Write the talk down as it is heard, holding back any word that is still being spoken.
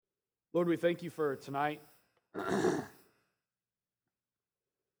Lord, we thank you for tonight.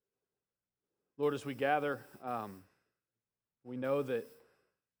 Lord, as we gather, we know that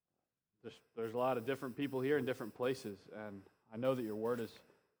there's a lot of different people here in different places, and I know that your word is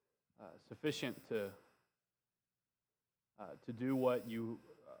sufficient to do what you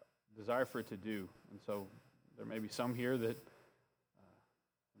desire for it to do. And so there may be some here that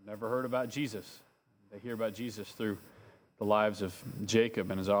never heard about Jesus. They hear about Jesus through the lives of Jacob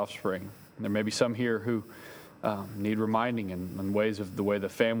and his offspring. And there may be some here who need reminding in ways of the way the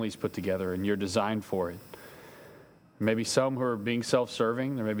family's put together and you're designed for it. There may be some who are being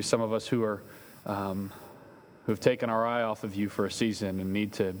self-serving. There may be some of us who are who've taken our eye off of you for a season and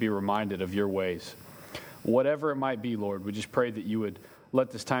need to be reminded of your ways. Whatever it might be, Lord, we just pray that you would let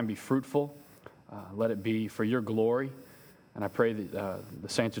this time be fruitful. Let it be for your glory. And I pray that the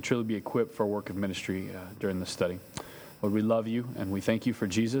saints will truly be equipped for a work of ministry during this study. Lord, we love you, and we thank you for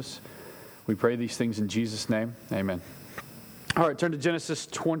Jesus. We pray these things in Jesus' name. Amen. All right, turn to Genesis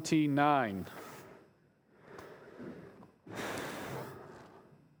 29.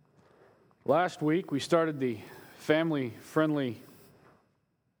 Last week, we started the family-friendly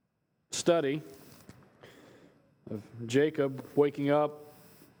study of Jacob waking up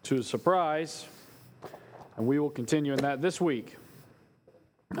to a surprise, and we will continue in that this week.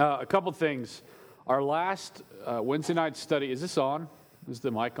 A couple things. Our last Wednesday night study, is this on? Is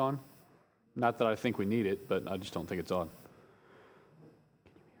the mic on? Not that I think we need it, but I just don't think it's on.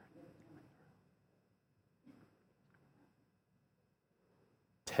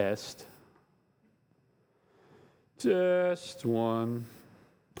 Test 1.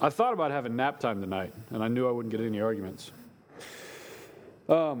 I thought about having nap time tonight, and I knew I wouldn't get any arguments.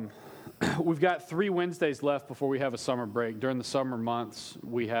 We've got 3 Wednesdays left before we have a summer break. During the summer months,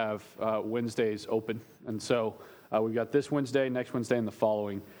 we have Wednesdays open. And so we've got this Wednesday, next Wednesday, and the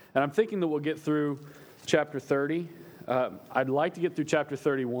following. And I'm thinking that we'll get through chapter 30. I'd like to get through chapter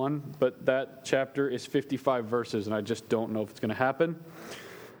 31, but that chapter is 55 verses, and I just don't know if it's going to happen.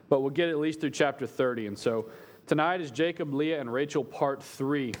 But we'll get at least through chapter 30. And so tonight is Jacob, Leah, and Rachel part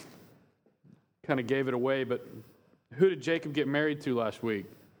 3. Kind of gave it away, but who did Jacob get married to last week?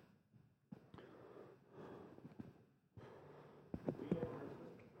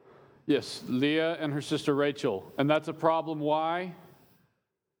 Yes, Leah and her sister Rachel. And that's a problem. Why?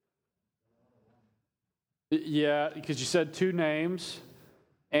 Yeah, because you said 2 names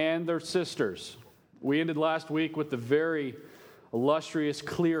and they're sisters. We ended last week with the very illustrious,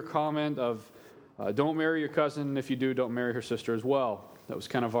 clear comment of don't marry your cousin, and if you do, don't marry her sister as well. That was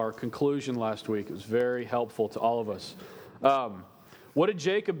kind of our conclusion last week. It was very helpful to all of us. What did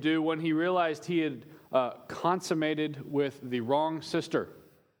Jacob do when he realized he had consummated with the wrong sister?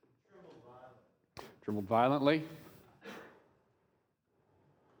 Trembled violently.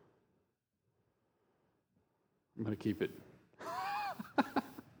 I'm going to keep it.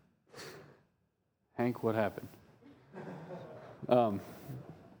 Hank, what happened?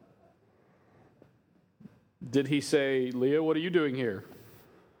 Did he say, Leah, what are you doing here?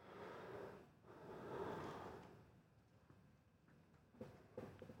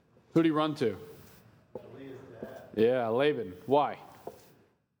 Who'd he run to? Leah's dad. Yeah, Laban. Why?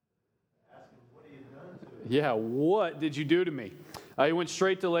 Yeah, what did you do to me? He went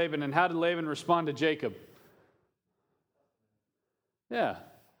straight to Laban, and how did Laban respond to Jacob? Yeah.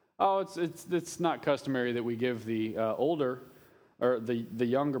 Oh, it's not customary that we give the older, or the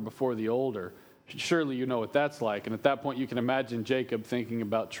younger before the older. Surely you know what that's like. And at that point, you can imagine Jacob thinking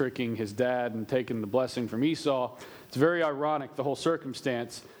about tricking his dad and taking the blessing from Esau. It's very ironic, the whole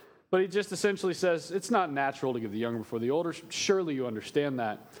circumstance. But he just essentially says, it's not natural to give the younger before the older. Surely you understand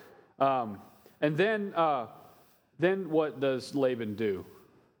that. And then what does Laban do?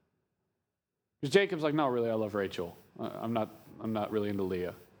 Because Jacob's like, no, really, I love Rachel. I'm not really into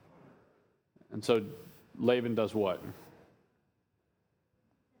Leah. And so Laban does what?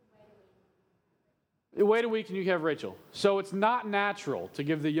 Wait a week and you have Rachel. So it's not natural to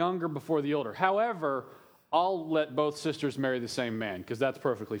give the younger before the older. However, I'll let both sisters marry the same man because that's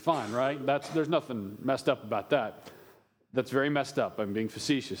perfectly fine, right? There's nothing messed up about that. That's very messed up. I'm being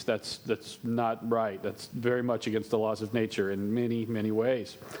facetious. That's not right. That's very much against the laws of nature in many, many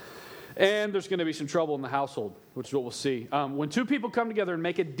ways. And there's going to be some trouble in the household, which is what we'll see. When 2 people come together and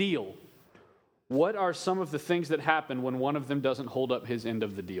make a deal, what are some of the things that happen when one of them doesn't hold up his end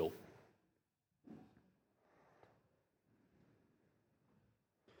of the deal?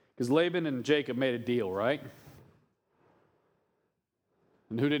 Because Laban and Jacob made a deal, right?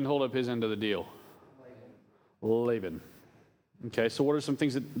 And who didn't hold up his end of the deal? Laban. Okay, so what are some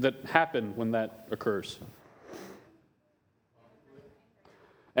things that happen when that occurs?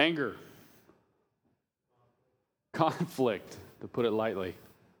 Anger. Conflict, to put it lightly.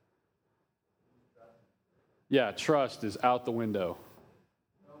 Yeah, trust is out the window.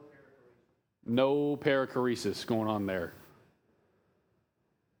 No perichoresis going on there.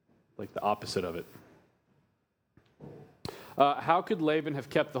 Like the opposite of it. How could Laban have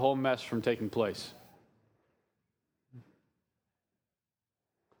kept the whole mess from taking place?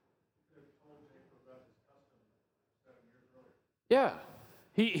 Yeah.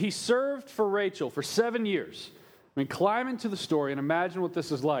 He served for Rachel for 7 years. I mean, climb into the story and imagine what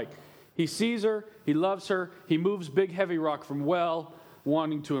this is like. He sees her, he loves her, he moves big heavy rock from well,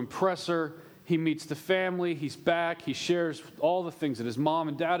 wanting to impress her. He meets the family, he's back, he shares all the things that his mom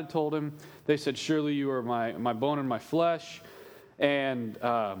and dad had told him. They said, surely you are my bone and my flesh. And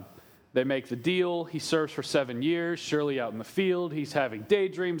they make the deal. He serves for 7 years, surely out in the field. He's having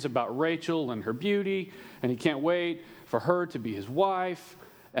daydreams about Rachel and her beauty, and he can't wait for her to be his wife.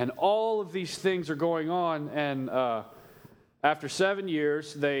 And all of these things are going on, and after 7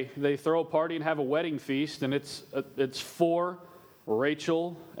 years, they throw a party and have a wedding feast, and it's for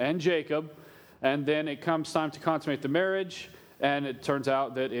Rachel and Jacob. And then it comes time to consummate the marriage, and it turns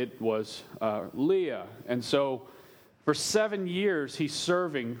out that it was Leah. And so for 7 years, he's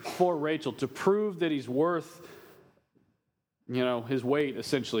serving for Rachel to prove that he's worth, his weight,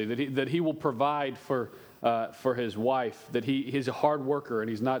 essentially, that he will provide for his wife, that he's a hard worker and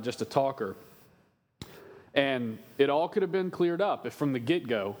he's not just a talker. And it all could have been cleared up if from the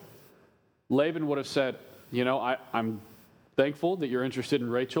get-go, Laban would have said, I'm thankful that you're interested in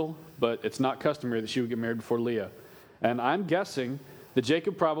Rachel, but it's not customary that she would get married before Leah. And I'm guessing that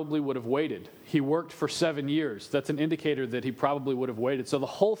Jacob probably would have waited. He worked for 7 years. That's an indicator that he probably would have waited. So the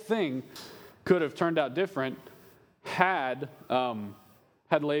whole thing could have turned out different had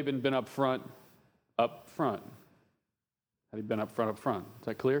Laban been up front. Had he been up front. Is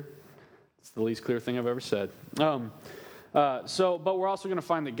that clear? It's the least clear thing I've ever said. But we're also going to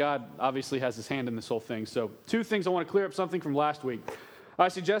find that God obviously has his hand in this whole thing. So 2 things. I want to clear up something from last week. I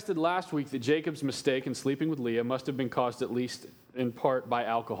suggested last week that Jacob's mistake in sleeping with Leah must have been caused at least in part by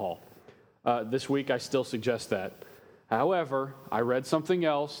alcohol. This week I still suggest that. However, I read something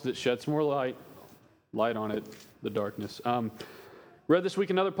else that sheds more light on it, the darkness. Read this week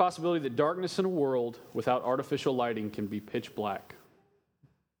another possibility that darkness in a world without artificial lighting can be pitch black.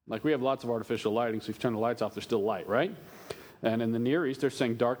 Like we have lots of artificial lighting, so if you turn the lights off, there's still light, right? And in the Near East, they're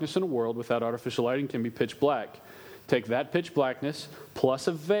saying darkness in a world without artificial lighting can be pitch black. Take that pitch blackness plus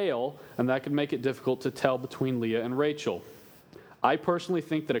a veil, and that could make it difficult to tell between Leah and Rachel. I personally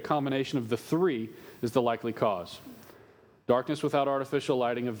think that a combination of the 3 is the likely cause. Darkness without artificial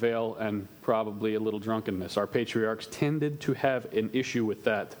lighting, a veil, and probably a little drunkenness. Our patriarchs tended to have an issue with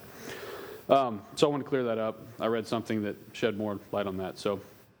that. So I want to clear that up. I read something that shed more light on that. So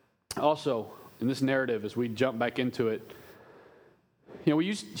also, in this narrative, as we jump back into it, we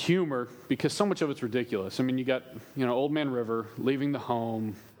use humor because so much of it's ridiculous. I mean, you got, Old Man River leaving the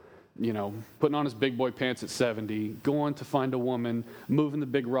home, putting on his big boy pants at 70, going to find a woman, moving the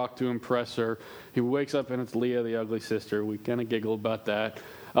big rock to impress her. He wakes up and it's Leah, the ugly sister. We kind of giggle about that.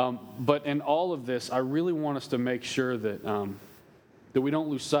 But in all of this, I really want us to make sure that we don't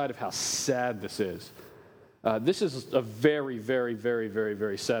lose sight of how sad this is. This is a very, very, very, very,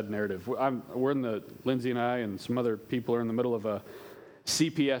 very sad narrative. Lindsay and I and some other people are in the middle of a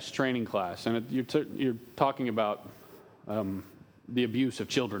CPS training class, and you're talking about the abuse of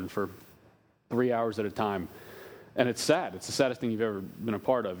children for 3 hours at a time. And it's sad. It's the saddest thing you've ever been a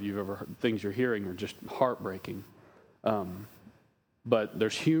part of. Things you're hearing are just heartbreaking. But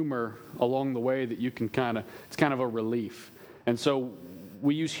there's humor along the way that you can it's kind of a relief. And so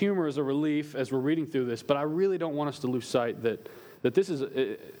we use humor as a relief as we're reading through this, but I really don't want us to lose sight that this is,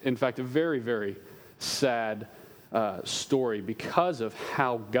 in fact, a very, very sad story because of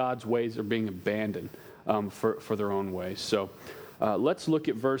how God's ways are being abandoned for their own ways. So let's look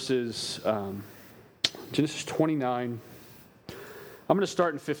at verses Genesis 29. I'm going to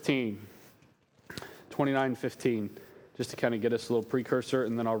start in 15, 29 and 15, just to kind of get us a little precursor,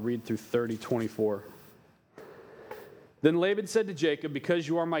 and then I'll read through 30:24. Then Laban said to Jacob, because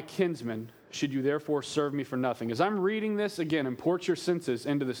you are my kinsman, should you therefore serve me for nothing? As I'm reading this, again, import your senses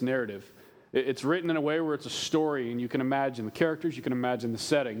into this narrative. It's written in a way where it's a story, and you can imagine the characters, you can imagine the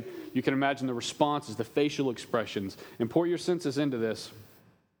setting, you can imagine the responses, the facial expressions. Import your senses into this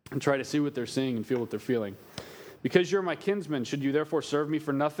and try to see what they're seeing and feel what they're feeling. Because you're my kinsman, should you therefore serve me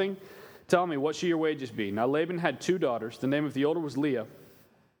for nothing? Tell me, what shall your wages be? Now Laban had 2 daughters. The name of the older was Leah.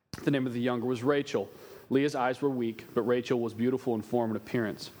 The name of the younger was Rachel. Leah's eyes were weak, but Rachel was beautiful in form and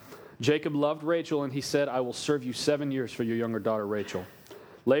appearance. Jacob loved Rachel, and he said, I will serve you 7 years for your younger daughter Rachel.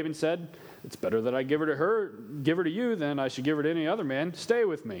 Laban said, "It's better that I give her to you than I should give her to any other man. Stay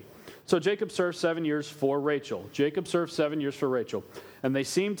with me." So Jacob served 7 years for Rachel. And they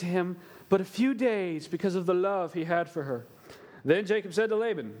seemed to him but a few days because of the love he had for her. Then Jacob said to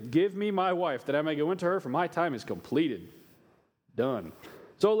Laban, "Give me my wife, that I may go into her, for my time is completed." Done.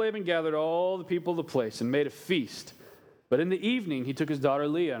 So Laban gathered all the people of the place and made a feast. But in the evening he took his daughter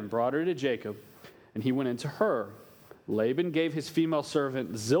Leah and brought her to Jacob, and he went into her. Laban gave his female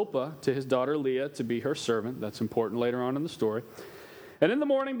servant Zilpah to his daughter Leah to be her servant. That's important later on in the story. And in the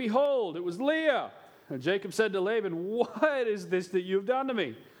morning, behold, it was Leah. And Jacob said to Laban, "What is this that you have done to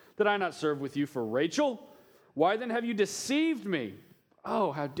me? Did I not serve with you for Rachel? Why then have you deceived me?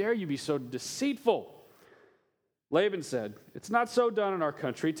 Oh, how dare you be so deceitful?" Laban said, "It's not so done in our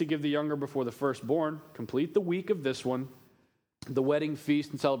country to give the younger before the firstborn. Complete the week of this one." The wedding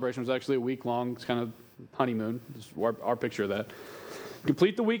feast and celebration was actually a week long. It's kind of honeymoon. This is our picture of that.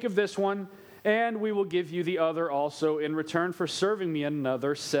 "Complete the week of this one, and we will give you the other also in return for serving me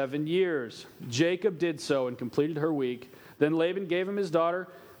another 7 years." Jacob did so and completed her week. Then Laban gave him his daughter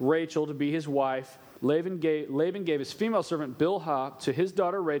Rachel to be his wife. Laban gave his female servant Bilhah to his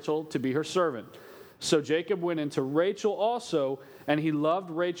daughter Rachel to be her servant. So Jacob went into Rachel also, and he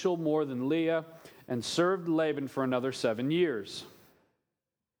loved Rachel more than Leah, and served Laban for another 7 years.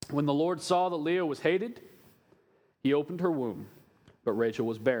 When the Lord saw that Leah was hated, he opened her womb, but Rachel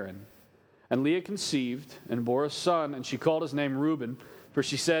was barren. And Leah conceived and bore a son, and she called his name Reuben, for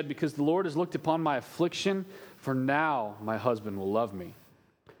she said, "Because the Lord has looked upon my affliction, for now my husband will love me."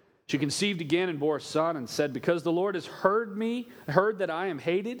 She conceived again and bore a son, and said, "Because the Lord has heard that I am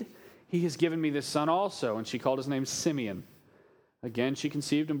hated, he has given me this son also." And she called his name Simeon. Again she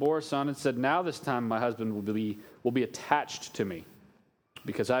conceived and bore a son, and said, "Now this time my husband will be attached to me,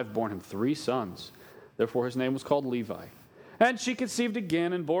 because I have borne him 3 sons." Therefore his name was called Levi. And she conceived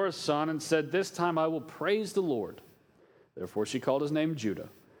again and bore a son, and said, "This time I will praise the Lord." Therefore she called his name Judah.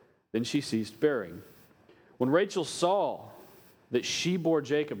 Then she ceased bearing. When Rachel saw that she bore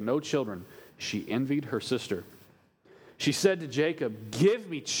Jacob no children, she envied her sister. She said to Jacob, "Give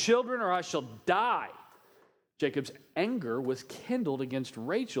me children, or I shall die." Jacob's anger was kindled against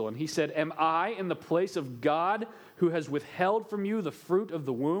Rachel, and he said, "Am I in the place of God, who has withheld from you the fruit of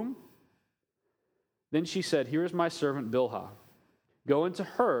the womb?" Then she said, "Here is my servant Bilhah. Go into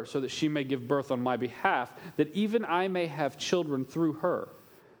her, so that she may give birth on my behalf, that even I may have children through her."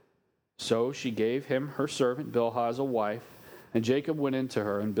 So she gave him her servant Bilhah as a wife, and Jacob went into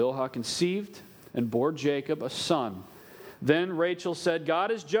her, and Bilhah conceived and bore Jacob a son. Then Rachel said, "God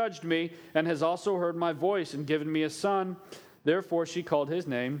has judged me, and has also heard my voice, and given me a son." Therefore she called his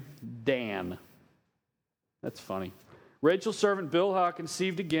name Dan. That's funny. Rachel's servant Bilhah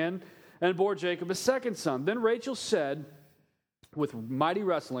conceived again, and bore Jacob a second son. Then Rachel said, "With mighty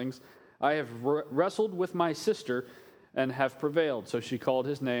wrestlings I have wrestled with my sister, and have prevailed." So she called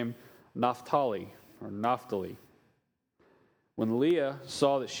his name Naphtali. When Leah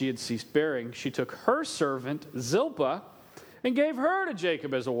saw that she had ceased bearing, she took her servant Zilpah and gave her to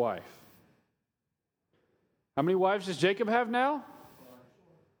Jacob as a wife. How many wives does Jacob have now?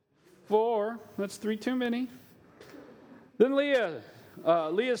 4. That's 3 too many. Then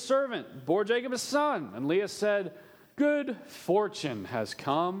Leah's servant bore Jacob a son, and Leah said, "Good fortune has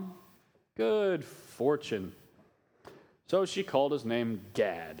come, good fortune." So she called his name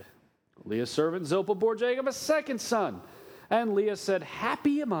Gad. Leah's servant Zilpah bore Jacob a second son, and Leah said,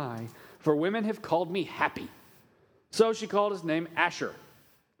 "Happy am I, for women have called me happy." So she called his name Asher.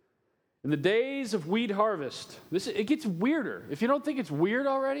 In the days of wheat harvest, it gets weirder. If you don't think it's weird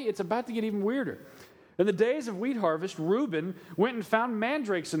already, it's about to get even weirder. In the days of wheat harvest, Reuben went and found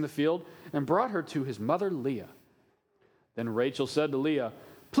mandrakes in the field and brought her to his mother Leah. Then Rachel said to Leah,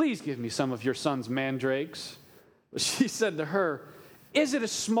 "Please give me some of your son's mandrakes." But she said to her, "Is it a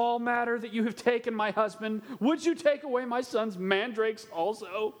small matter that you have taken my husband? Would you take away my son's mandrakes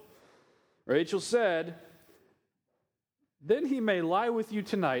also?" Rachel said, "Then he may lie with you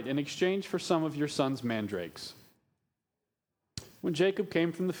tonight in exchange for some of your son's mandrakes." When Jacob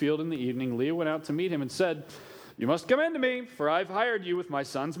came from the field in the evening, Leah went out to meet him and said, "You must come in to me, for I've hired you with my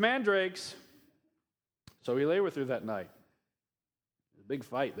son's mandrakes." So he lay with her that night. A big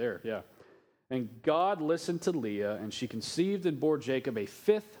fight there, yeah. And God listened to Leah, and she conceived and bore Jacob a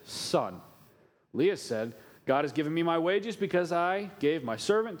 5th son. Leah said, "God has given me my wages because I gave my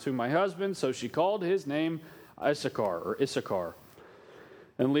servant to my husband." So she called his name Issachar.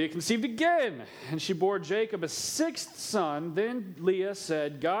 And Leah conceived again, and she bore Jacob a 6th son. Then Leah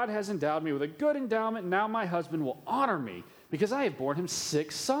said, "God has endowed me with a good endowment. Now my husband will honor me, because I have borne him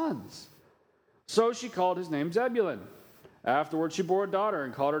 6 sons." So she called his name Zebulun. Afterwards, she bore a daughter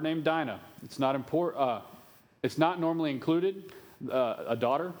and called her name Dinah. It's not normally included, a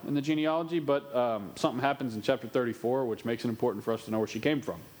daughter in the genealogy, but something happens in chapter 34, which makes it important for us to know where she came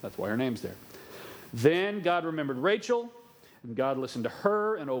from. That's why her name's there. Then God remembered Rachel, and God listened to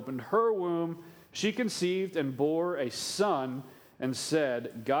her and opened her womb. She conceived and bore a son and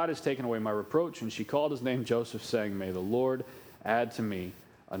said, God has taken away my reproach. And she called his name Joseph, saying, may the Lord add to me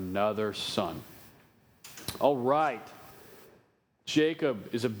another son. All right.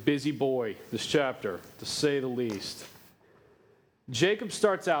 Jacob is a busy boy, this chapter, to say the least. Jacob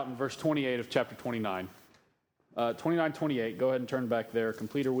starts out in verse 28 of chapter 29. 29-28, go ahead and turn back there.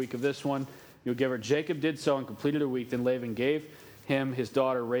 Complete her week of this one. You'll give her, Jacob did so and completed her week. Then Laban gave him his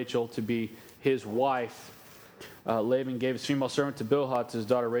daughter Rachel to be his wife. Laban gave his female servant to Bilhah, to his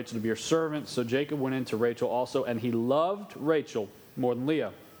daughter Rachel, to be her servant. So Jacob went in to Rachel also, and he loved Rachel more than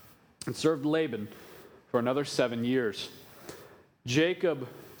Leah, and served Laban for another 7 years. Jacob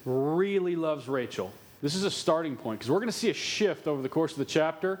really loves Rachel. This is a starting point, because we're going to see a shift over the course of the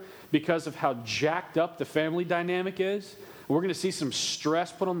chapter because of how jacked up the family dynamic is. We're going to see some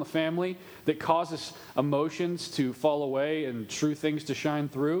stress put on the family that causes emotions to fall away and true things to shine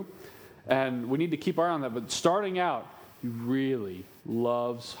through. And we need to keep our eye on that. But starting out, he really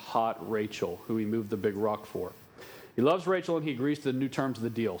loves hot Rachel, who he moved the big rock for. He loves Rachel, and he agrees to the new terms of the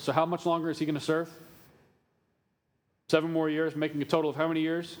deal. So how much longer is he going to serve? 7 more years, making a total of how many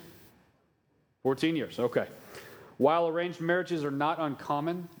years? 14 years, okay. While arranged marriages are not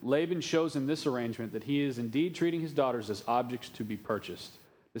uncommon, Laban shows in this arrangement that he is indeed treating his daughters as objects to be purchased.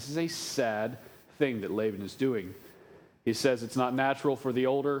 This is a sad thing that Laban is doing. He says it's not natural for the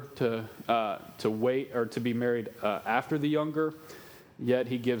older to wait or to be married after the younger, yet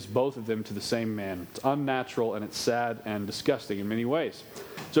he gives both of them to the same man. It's unnatural, and it's sad and disgusting in many ways.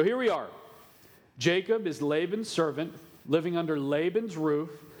 So here we are. Jacob is Laban's servant, living under Laban's roof,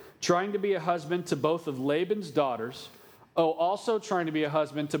 trying to be a husband to both of Laban's daughters, also trying to be a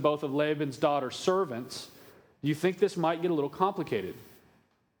husband to both of Laban's daughter's servants. Do you think this might get a little complicated?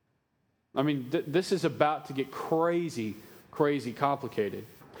 I mean, this is about to get crazy, crazy complicated.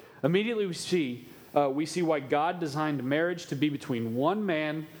 Immediately we see why God designed marriage to be between one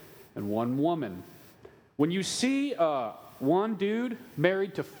man and one woman. When you see one dude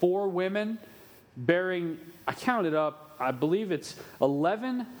married to 4 women, bearing, I counted up, I believe it's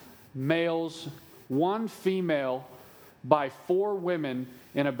 11 males, 1 female, by 4 women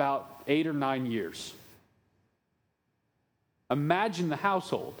in about 8 or 9 years. Imagine the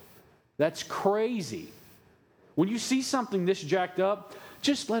household. That's crazy. When you see something this jacked up,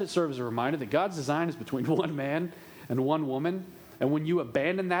 just let it serve as a reminder that God's design is between one man and one woman. And when you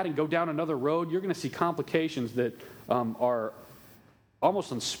abandon that and go down another road, you're going to see complications that are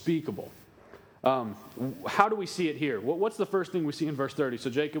almost unspeakable. How do we see it here? What's the first thing we see in verse 30?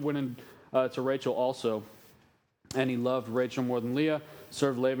 So Jacob went in to Rachel also, and he loved Rachel more than Leah,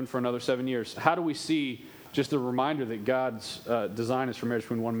 served Laban for another 7 years. How do we see just a reminder that God's design is for marriage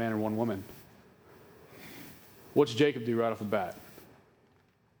between one man and one woman? What's Jacob do right off the bat?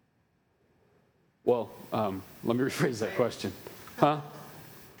 Well, let me rephrase that question. Huh?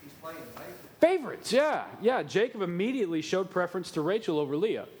 He's playing Favorites, yeah. Yeah, Jacob immediately showed preference to Rachel over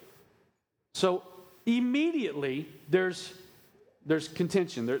Leah. So immediately there's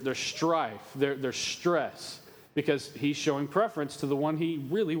contention, there's strife, there's stress, because he's showing preference to the one he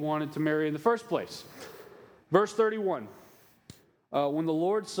really wanted to marry in the first place. Verse 31, when the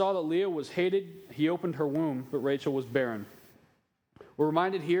Lord saw that Leah was hated, he opened her womb, but Rachel was barren. We're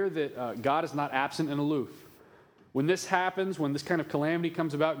reminded here that God is not absent and aloof. When this happens, when this kind of calamity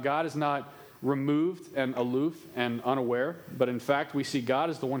comes about, God is not removed and aloof and unaware, but in fact we see God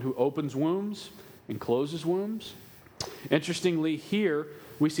as the one who opens wombs and closes wombs. Interestingly, here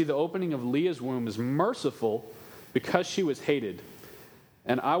we see the opening of Leah's womb is merciful because she was hated.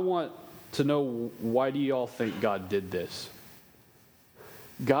 And I want to know, why do y'all think God did this?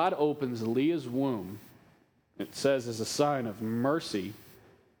 God opens Leah's womb, it says, as a sign of mercy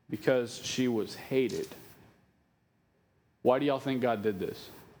because she was hated. Why do y'all think God did this?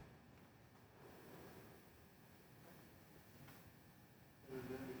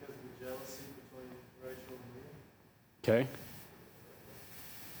 because of the jealousy between Rachel and Leah. Okay.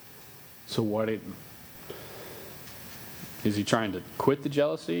 So is he trying to quit the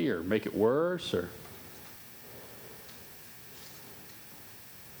jealousy or make it worse, or?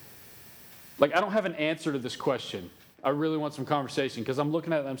 I don't have an answer to this question. I really want some conversation, because I'm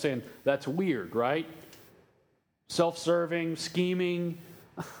looking at it and I'm saying, that's weird, right? Self-serving, scheming.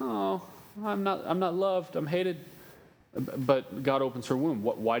 Oh, I'm not loved, I'm hated. But God opens her womb.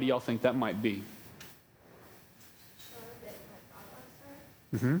 Why do y'all think that might be? That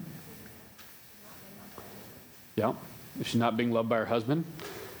Mm-hmm. Yeah. If she's not being loved by her husband,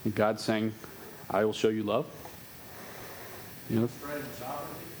 and God's saying, I will show you love. You know,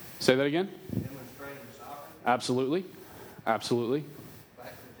 say that again? Demonstrating sovereignty. Absolutely. Absolutely.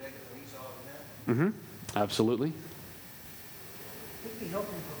 Back to Jacob and Esau Mm-hmm. and Absolutely. Didn't he help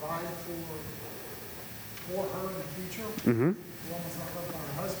him provide for her in the future? Mm-hmm. The woman's not loved by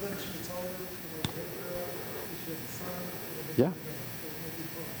her husband, she gets older, she will take care of, she has a son. Yeah.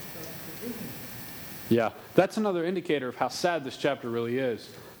 Yeah, that's another indicator of how sad this chapter really is.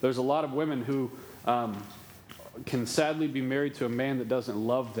 There's a lot of women who can sadly be married to a man that doesn't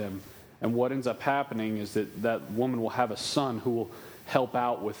love them. And what ends up happening is that that woman will have a son who will help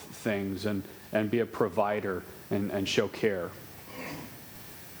out with things and be a provider and show care.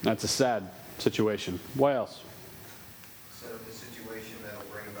 That's a sad situation. What else? So the situation that'll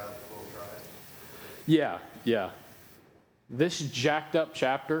bring about the 12 tribes. Yeah. This jacked up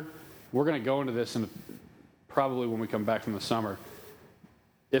chapter, we're going to go into this probably when we come back from the summer.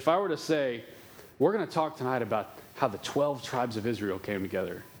 If I were to say, we're going to talk tonight about how the 12 tribes of Israel came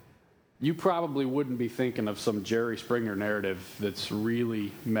together, you probably wouldn't be thinking of some Jerry Springer narrative that's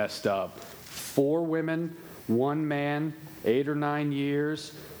really messed up. 4 women, 1 man, 8 or 9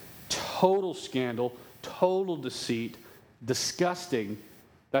 years, total scandal, total deceit, disgusting.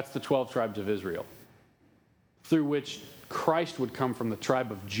 That's the 12 tribes of Israel, through which Christ would come from the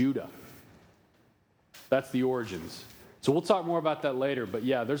tribe of Judah. That's the origins. So we'll talk more about that later, but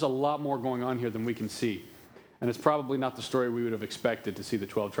yeah, there's a lot more going on here than we can see. And it's probably not the story we would have expected to see the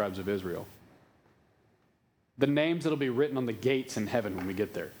 12 tribes of Israel. The names that'll be written on the gates in heaven when we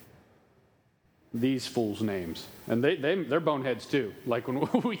get there. These fools' names. And they're boneheads too. Like when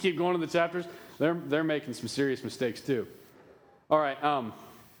we keep going in the chapters, they're making some serious mistakes too. All right,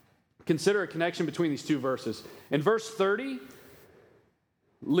 consider a connection between these two verses. In verse 30,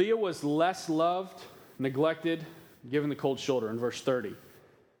 Leah was less loved, neglected, given the cold shoulder in verse 30.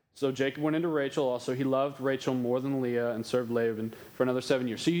 So Jacob went into Rachel also. He loved Rachel more than Leah and served Laban for another 7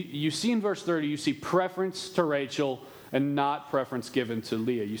 years. So you see in verse 30, you see preference to Rachel and not preference given to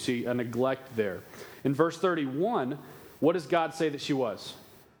Leah. You see a neglect there. In verse 31, what does God say that she was?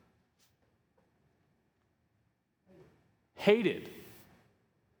 Hated.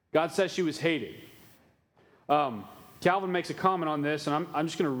 God says she was hated. Calvin makes a comment on this, and I'm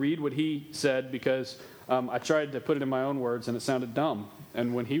just going to read what he said because I tried to put it in my own words, and it sounded dumb.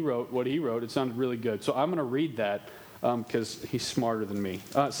 And when he wrote what he wrote, it sounded really good. So I'm going to read that because he's smarter than me.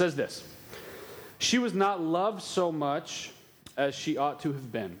 It says this: she was not loved so much as she ought to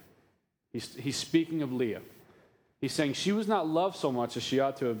have been. He's speaking of Leah. He's saying she was not loved so much as she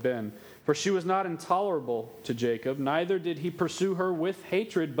ought to have been, for she was not intolerable to Jacob, neither did he pursue her with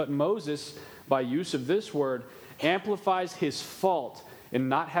hatred, but Moses, by use of this word, amplifies his fault in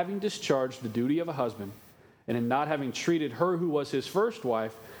not having discharged the duty of a husband and in not having treated her who was his first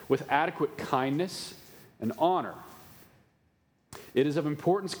wife with adequate kindness and honor. It is of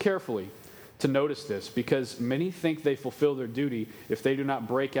importance carefully to notice this because many think they fulfill their duty if they do not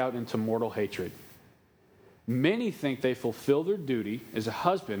break out into mortal hatred. Many think they fulfill their duty as a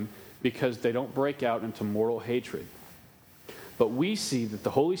husband because they don't break out into mortal hatred. But we see that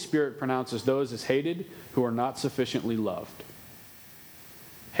the Holy Spirit pronounces those as hated who are not sufficiently loved.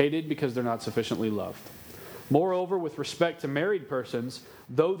 Hated because they're not sufficiently loved. Moreover, with respect to married persons,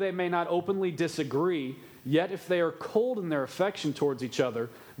 though they may not openly disagree, yet if they are cold in their affection towards each other,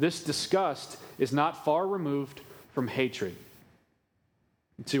 this disgust is not far removed from hatred.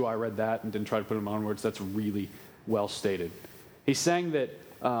 You see why I read that and didn't try to put it in my own words? That's really well stated. He's saying that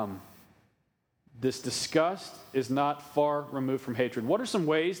this disgust is not far removed from hatred. What are some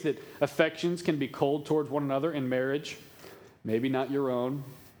ways that affections can be cold towards one another in marriage? Maybe not your own,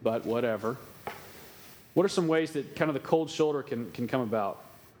 but whatever. What are some ways that kind of the cold shoulder can come about?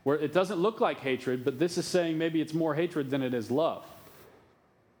 Where it doesn't look like hatred, but this is saying maybe it's more hatred than it is love.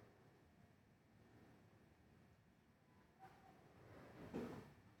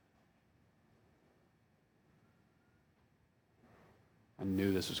 I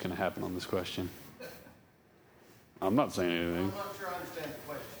knew this was going to happen on this question. I'm not saying anything. I'm not sure I understand the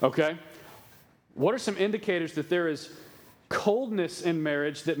question. Okay. What are some indicators that there is coldness in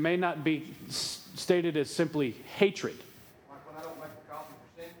marriage that may not be stated as simply hatred? Like when I don't make the coffee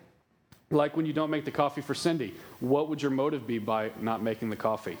for Cindy? Like when you don't make the coffee for Cindy. What would your motive be by not making the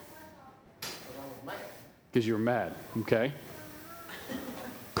coffee? Because I was mad. Because you were mad, okay?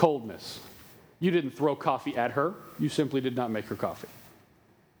 Coldness. You didn't throw coffee at her. You simply did not make her coffee.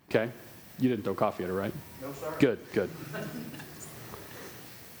 Okay? You didn't throw coffee at her, right? No, sir. Good.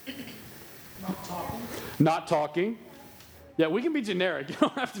 Not talking. Not talking. Yeah, we can be generic. You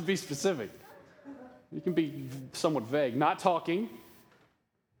don't have to be specific. You can be somewhat vague. Not talking.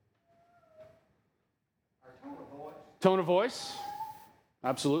 Our tone of voice. Tone of voice.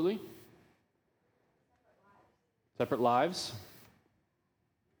 Absolutely. Separate lives.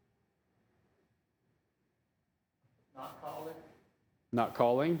 Not calling. Not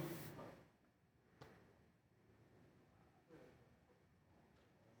calling.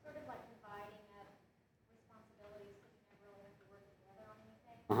 Sort of like dividing up responsibilities so you never really have to work together on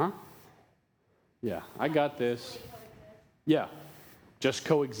anything. Uh-huh. Yeah, I got this. They coexist. Yeah. Just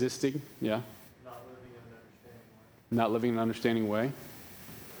coexisting. Yeah. Not living in an understanding way. Not living in an understanding way.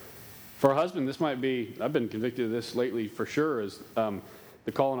 For a husband, this might be, I've been convicted of this lately for sure, is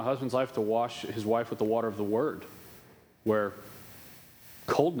the call in a husband's life to wash his wife with the water of the Word, where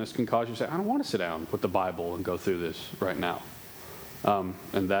coldness can cause you to say, I don't want to sit down with the Bible and go through this right now.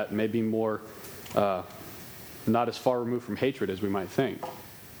 And that may be more, not as far removed from hatred as we might think.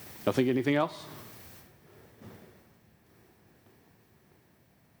 Y'all think anything else?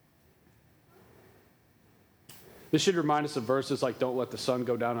 This should remind us of verses like don't let the sun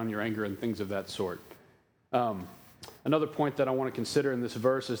go down on your anger and things of that sort. Another point that I want to consider in this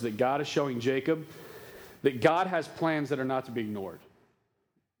verse is that God is showing Jacob that God has plans that are not to be ignored.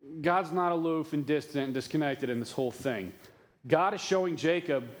 God's not aloof and distant and disconnected in this whole thing. God is showing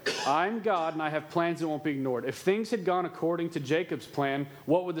Jacob, I'm God and I have plans that won't be ignored. If things had gone according to Jacob's plan,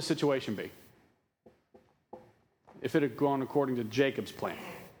 what would the situation be? If it had gone according to Jacob's plan.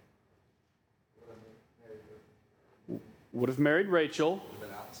 Would have married Rachel. Been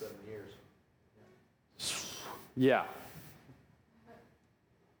out 7 years. Yeah.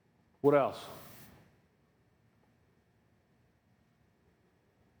 What else?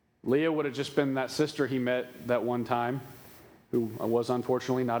 Leah would have just been that sister he met that one time, who was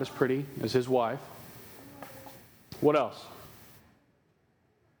unfortunately not as pretty as his wife. What else?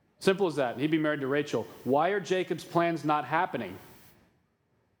 Simple as that. He'd be married to Rachel. Why are Jacob's plans not happening?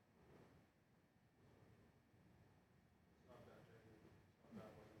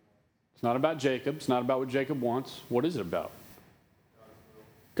 It's not about Jacob. It's not about what Jacob wants. What is it about?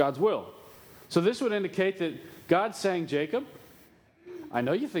 God's will. So this would indicate that God's saying, Jacob, I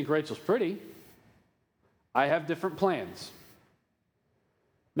know you think Rachel's pretty. I have different plans.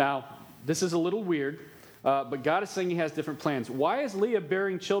 Now, this is a little weird, but God is saying he has different plans. Why is Leah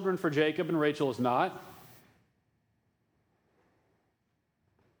bearing children for Jacob and Rachel is not?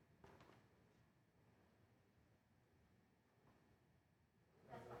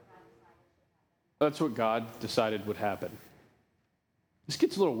 That's what God decided would happen. This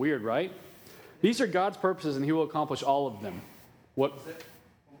gets a little weird, right? These are God's purposes, and he will accomplish all of them. What? Actually, it's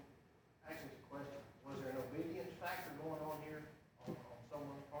a question. Was there an obedience factor going on here on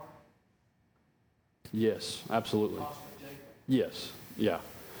someone's part? Yes, absolutely. Possibly Jacob. Yes, yeah.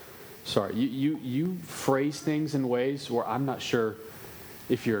 Sorry, you phrase things in ways where I'm not sure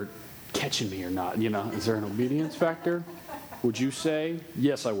if you're catching me or not. You know, is there an obedience factor? Would you say?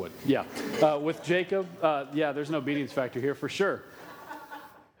 Yes, I would. Yeah. With Jacob, yeah, there's an obedience factor here for sure.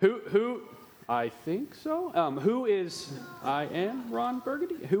 Who? I think so. Who is? I am Ron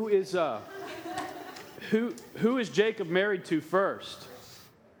Burgundy. Who is? Who is Jacob married to first?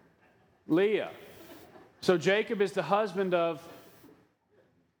 Leah. So Jacob is the husband of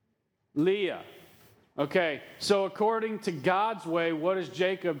Leah. Okay. So according to God's way, what is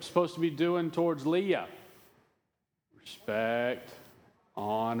Jacob supposed to be doing towards Leah? Respect,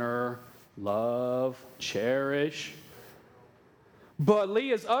 honor, love, cherish. But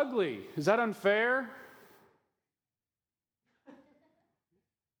Leah's ugly. Is that unfair?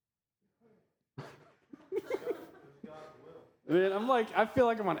 Man, I feel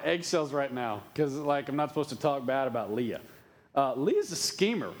like I'm on eggshells right now because I'm not supposed to talk bad about Leah. Leah's a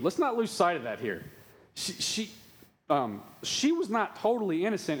schemer. Let's not lose sight of that here. She was not totally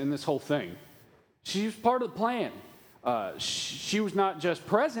innocent in this whole thing. She was part of the plan. She was not just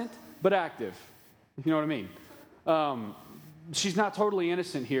present, but active. If you know what I mean. She's not totally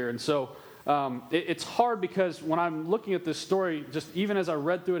innocent here. And so it's hard because when I'm looking at this story, just even as I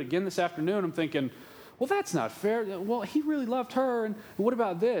read through it again this afternoon, I'm thinking, well, that's not fair. Well, he really loved her. And what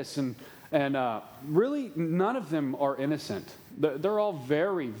about this? And really, none of them are innocent. They're all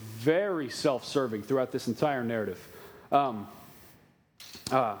very, very self-serving throughout this entire narrative.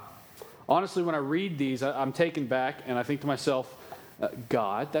 Honestly, when I read these, I'm taken back, and I think to myself,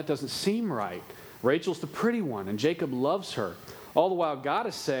 God, that doesn't seem right. Rachel's the pretty one, and Jacob loves her. All the while, God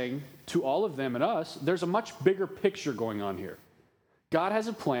is saying to all of them and us, there's a much bigger picture going on here. God has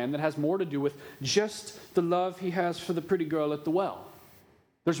a plan that has more to do with just the love he has for the pretty girl at the well.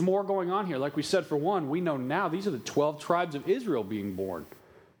 There's more going on here. Like we said, for one, we know now these are the 12 tribes of Israel being born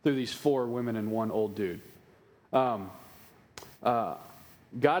through these 4 women and 1 old dude.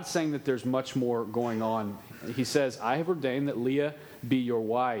 God's saying that there's much more going on. He says, I have ordained that Leah be your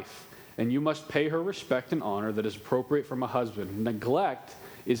wife, and you must pay her respect and honor that is appropriate from a husband. Neglect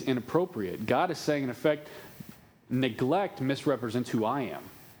is inappropriate. God is saying, in effect, neglect misrepresents who I am.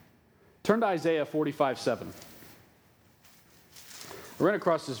 Turn to Isaiah 45:7. I ran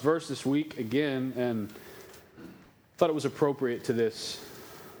across this verse this week again and thought it was appropriate to this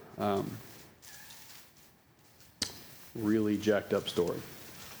really jacked up story.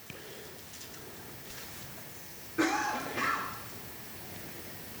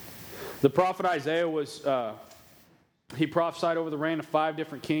 The prophet Isaiah he prophesied over the reign of 5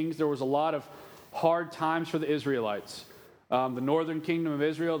 different kings. There was a lot of hard times for the Israelites. The northern kingdom of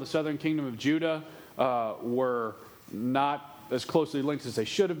Israel, the southern kingdom of Judah were not as closely linked as they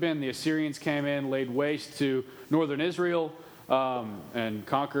should have been. The Assyrians came in, laid waste to northern Israel, and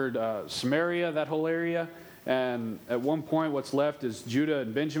conquered Samaria, that whole area. And at one point, what's left is Judah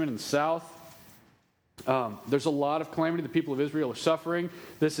and Benjamin in the south. There's a lot of calamity. The people of Israel are suffering.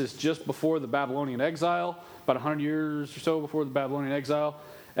 This is just before the Babylonian exile, about 100 years or so before the Babylonian exile.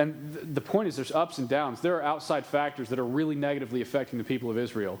 And the point is there's ups and downs. There are outside factors that are really negatively affecting the people of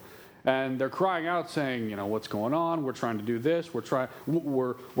Israel. And they're crying out saying, what's going on? We're trying to do this. We're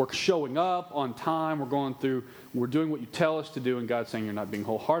showing up on time. We're doing what you tell us to do. And God's saying you're not being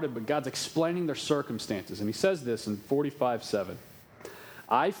wholehearted. But God's explaining their circumstances. And he says this in 45:7.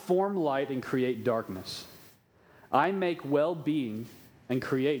 I form light and create darkness. I make well-being and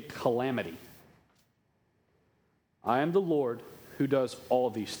create calamity. I am the Lord who does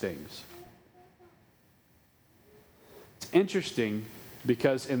all these things. It's interesting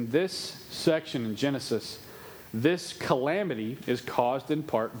because in this section in Genesis, this calamity is caused in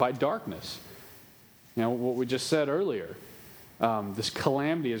part by darkness. What we just said earlier. This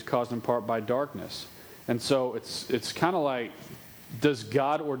calamity is caused in part by darkness. And so it's kind of like, does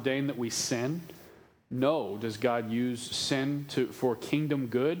God ordain that we sin? No. Does God use sin for kingdom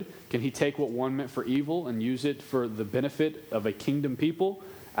good? Can he take what one meant for evil and use it for the benefit of a kingdom people?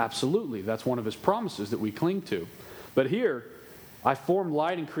 Absolutely. That's one of his promises that we cling to. But here, I form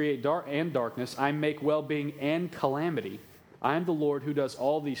light and create darkness. I make well-being and calamity. I am the Lord who does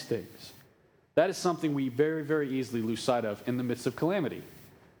all these things. That is something we very, very easily lose sight of in the midst of calamity.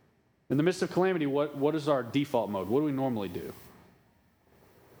 In the midst of calamity, what is our default mode? What do we normally do?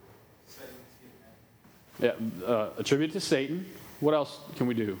 Yeah, attribute it to Satan. What else can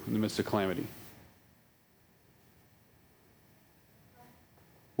we do in the midst of calamity?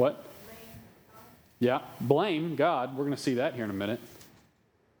 What? Yeah, blame God. We're going to see that here in a minute.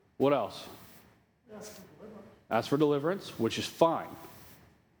 What else? Ask for deliverance, which is fine.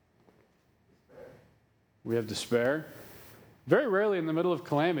 We have despair. Very rarely in the middle of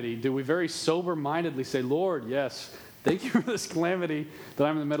calamity do we very sober-mindedly say, Lord, yes, thank you for this calamity that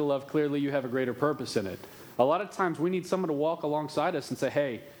I'm in the middle of. Clearly, you have a greater purpose in it. A lot of times we need someone to walk alongside us and say,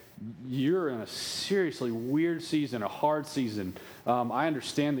 hey, you're in a seriously weird season, a hard season. I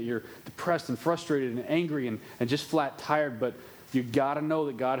understand that you're depressed and frustrated and angry and just flat tired, but you got to know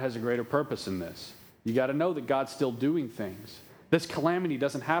that God has a greater purpose in this. You got to know that God's still doing things. This calamity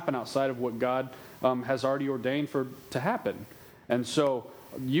doesn't happen outside of what God has already ordained to happen. And so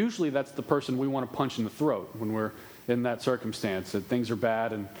usually that's the person we want to punch in the throat when we're in that circumstance, that things are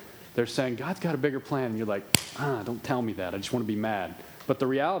bad and they're saying, God's got a bigger plan. And you're like, don't tell me that. I just want to be mad. But the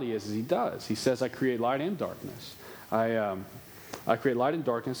reality is he does. He says, I create light and darkness. I create light and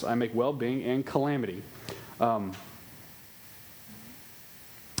darkness. I make well-being and calamity. And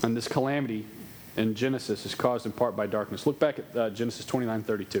this calamity in Genesis is caused in part by darkness. Look back at Genesis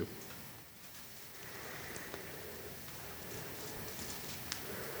 29:32.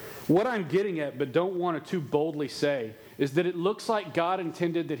 What I'm getting at, but don't want to too boldly say, is that it looks like God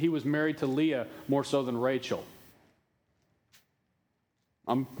intended that he was married to Leah more so than Rachel.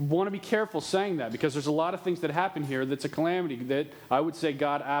 I want to be careful saying that because there's a lot of things that happen here that's a calamity that I would say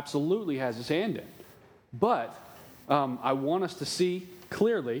God absolutely has his hand in. But I want us to see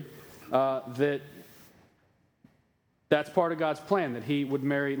clearly that that's part of God's plan, that he would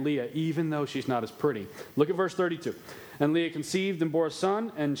marry Leah even though she's not as pretty. Look at verse 32. And Leah conceived and bore a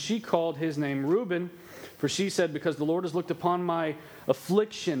son, and she called his name Reuben, for she said, because the Lord has looked upon my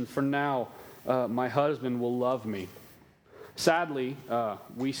affliction, for now my husband will love me. Sadly,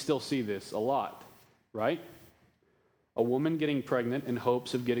 we still see this a lot, right? A woman getting pregnant in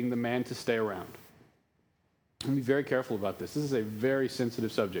hopes of getting the man to stay around. Be very careful about this. This is a very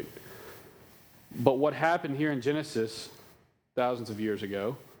sensitive subject. But what happened here in Genesis thousands of years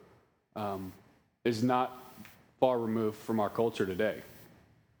ago is not far removed from our culture today.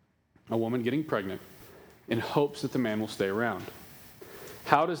 A woman getting pregnant in hopes that the man will stay around.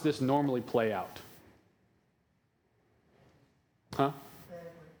 How does this normally play out? Huh?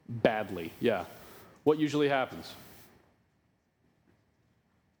 Badly, yeah. What usually happens?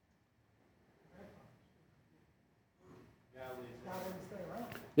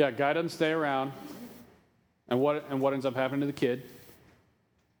 Yeah, guy doesn't stay around. And what ends up happening to the kid?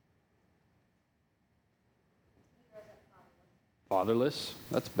 Fatherless.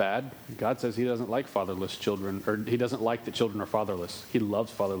 That's bad. God says he doesn't like fatherless children, or he doesn't like that children are fatherless. He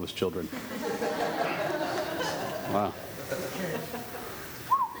loves fatherless children. Wow.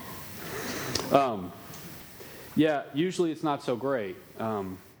 Yeah, usually it's not so great.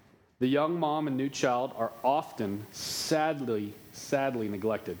 The young mom and new child are often sadly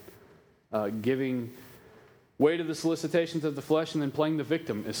neglected. Giving way to the solicitations of the flesh and then playing the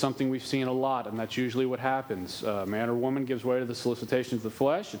victim is something we've seen a lot, and that's usually what happens. A man or woman gives way to the solicitations of the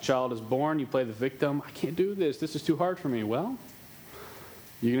flesh. A child is born. You play the victim. I can't do this. This is too hard for me. Well,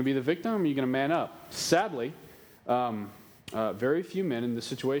 you're going to be the victim, or are you going to man up? Sadly, very few men in this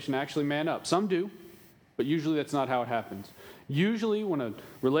situation actually man up. Some do, but usually that's not how it happens. Usually when a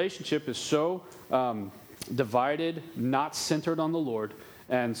relationship is so divided, not centered on the Lord,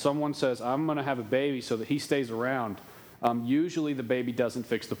 and someone says, I'm going to have a baby so that he stays around, usually the baby doesn't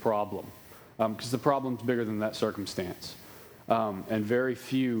fix the problem because the problem's bigger than that circumstance. And very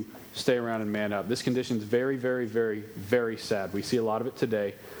few stay around and man up. This condition is very, very, very, very sad. We see a lot of it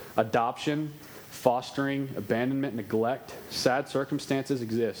today. Adoption, fostering, abandonment, neglect, sad circumstances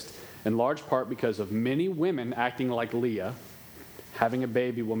exist, in large part because of many women acting like Leah, having a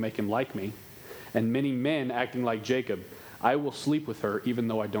baby will make him like me, and many men acting like Jacob, I will sleep with her even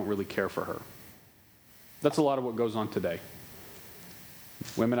though I don't really care for her. That's a lot of what goes on today.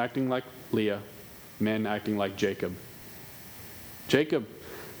 Women acting like Leah, men acting like Jacob. Jacob,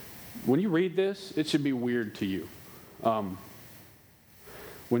 when you read this, it should be weird to you.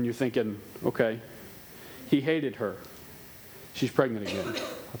 When you're thinking, okay, he hated her. She's pregnant again.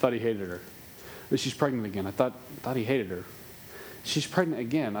 I thought he hated her. But she's pregnant again. I thought he hated her. She's pregnant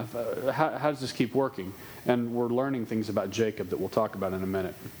again. How does this keep working? And we're learning things about Jacob that we'll talk about in a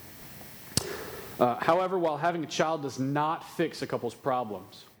minute. However, while having a child does not fix a couple's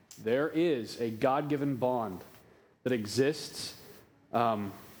problems, there is a God-given bond that exists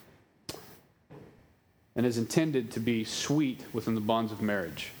and is intended to be sweet within the bonds of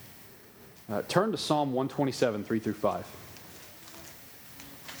marriage. Turn to Psalm 127, 3 through 5.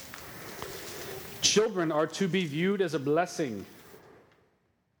 Children are to be viewed as a blessing.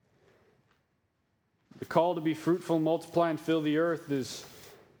 The call to be fruitful, multiply, and fill the earth is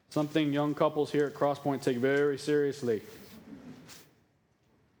something young couples here at Crosspoint take very seriously.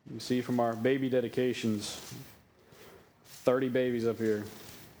 You see from our baby dedications, 30 babies up here.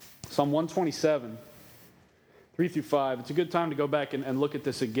 Psalm 127, 3 through 5. It's a good time to go back and look at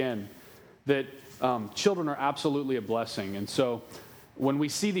this again, that children are absolutely a blessing. And so when we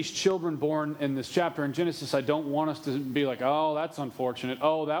see these children born in this chapter in Genesis, I don't want us to be like, oh, that's unfortunate.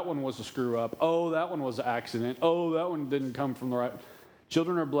 Oh, that one was a screw up. Oh, that one was an accident. Oh, that one didn't come from the right.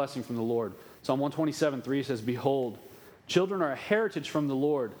 Children are a blessing from the Lord. Psalm 127, 3 says, behold, children are a heritage from the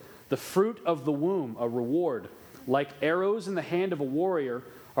Lord, the fruit of the womb, a reward. Like arrows in the hand of a warrior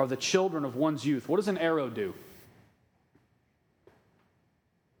are the children of one's youth. What does an arrow do?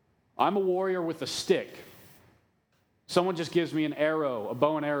 I'm a warrior with a stick. Someone just gives me an arrow, a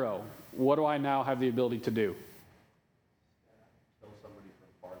bow and arrow. What do I now have the ability to do? Kill somebody from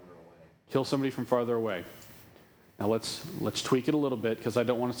farther away. Kill somebody from farther away. Now let's tweak it a little bit because I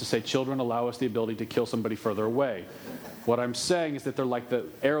don't want us to say children allow us the ability to kill somebody further away. What I'm saying is that they're like the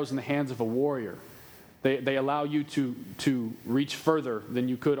arrows in the hands of a warrior. They allow you to reach further than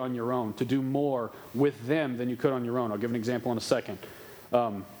you could on your own, to do more with them than you could on your own. I'll give an example in a second.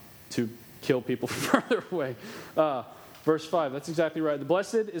 To kill people further away. Verse 5, that's exactly right. The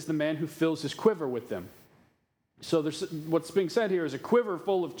blessed is the man who fills his quiver with them. So what's being said here is a quiver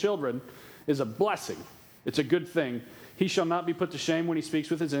full of children is a blessing. It's a good thing. He shall not be put to shame when he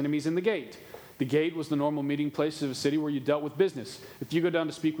speaks with his enemies in the gate. The gate was the normal meeting place of a city where you dealt with business. If you go down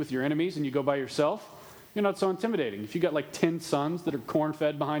to speak with your enemies and you go by yourself, you're not so intimidating. If you got like 10 sons that are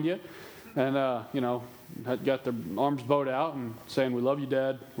corn-fed behind you and, got their arms bowed out and saying, we love you,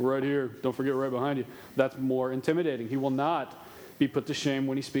 Dad. We're right here. Don't forget we're right behind you. That's more intimidating. He will not be put to shame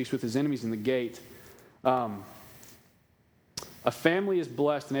when he speaks with his enemies in the gate. A family is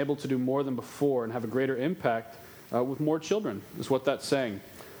blessed and able to do more than before and have a greater impact with more children, is what that's saying.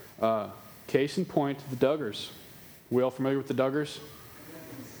 Case in point, the Duggars. We all familiar with the Duggars?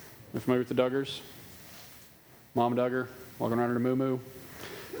 You familiar with the Duggars? Mom Duggar, walking around in a moo-moo,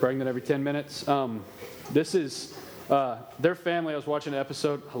 pregnant every 10 minutes. This is their family. I was watching an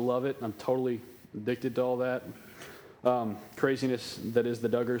episode. I love it. I'm totally addicted to all that craziness that is the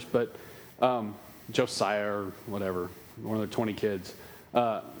Duggars. But Josiah or whatever, one of their 20 kids,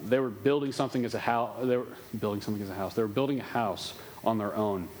 they were building something as a house. They were building a house on their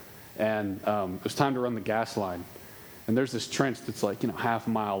own, and it was time to run the gas line. And there's this trench that's like half a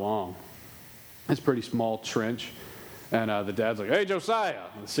mile long. It's a pretty small trench, and the dad's like, "Hey, Josiah,"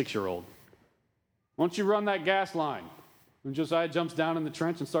 the 6-year-old, "why don't you run that gas line?" And Josiah jumps down in the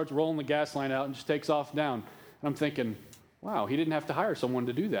trench and starts rolling the gas line out and just takes off down. And I'm thinking, wow, he didn't have to hire someone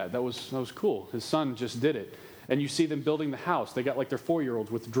to do that. That was cool. His son just did it. And you see them building the house. They got like their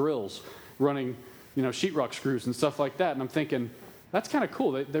 4-year-olds with drills running, sheetrock screws and stuff like that. And I'm thinking, that's kind of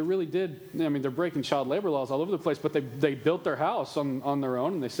cool. They really did. I mean, they're breaking child labor laws all over the place, but they built their house on their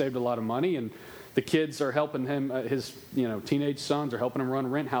own, and they saved a lot of money. And the kids are helping him. His teenage sons are helping him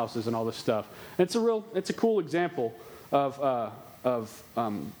rent houses and all this stuff. And it's a cool example of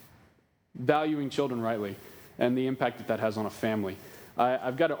valuing children rightly and the impact that has on a family.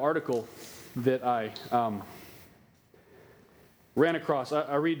 I've got an article that I ran across.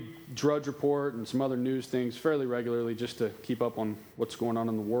 I read Drudge Report and some other news things fairly regularly just to keep up on what's going on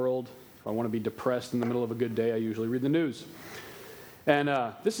in the world. If I want to be depressed in the middle of a good day, I usually read the news. And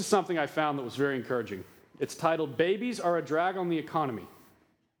this is something I found that was very encouraging. It's titled, "Babies Are a Drag on the Economy."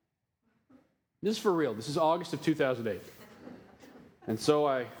 This is for real. This is August of 2008. And so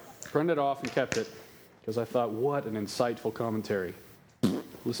I printed it off and kept it because I thought, what an insightful commentary.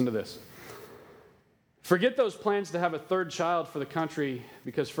 Listen to this. "Forget those plans to have a third child for the country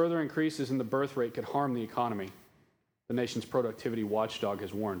because further increases in the birth rate could harm the economy. The nation's productivity watchdog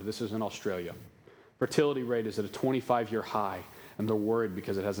has warned." This is in Australia. "Fertility rate is at a 25-year high, and they're worried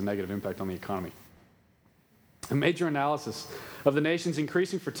because it has a negative impact on the economy." A major analysis of the nation's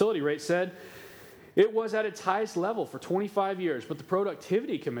increasing fertility rate said it was at its highest level for 25 years, but the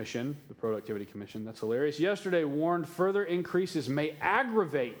Productivity Commission, that's hilarious, yesterday warned further increases may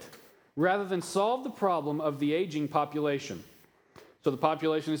aggravate rather than solve the problem of the aging population. So the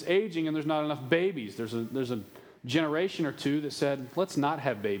population is aging and there's not enough babies. There's a generation or two that said, let's not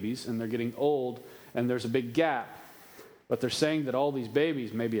have babies, and they're getting old and there's a big gap. But they're saying that all these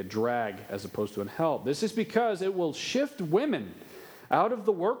babies may be a drag as opposed to a help. This is because it will shift women out of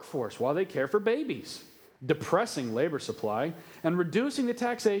the workforce while they care for babies, depressing labor supply and reducing the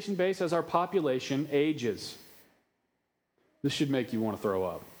taxation base as our population ages. This should make you want to throw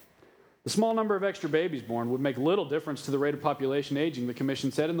up. The small number of extra babies born would make little difference to the rate of population aging, the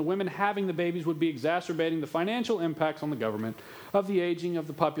commission said, and the women having the babies would be exacerbating the financial impacts on the government of the aging of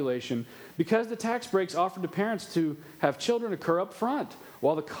the population because the tax breaks offered to parents to have children occur up front,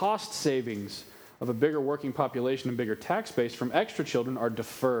 while the cost savings of a bigger working population and bigger tax base from extra children are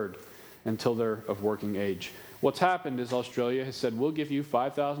deferred until they're of working age. What's happened is Australia has said, we'll give you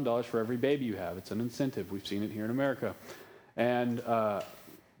 $5,000 for every baby you have. It's an incentive. We've seen it here in America. And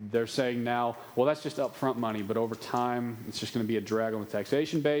they're saying now, well, that's just upfront money, but over time, it's just going to be a drag on the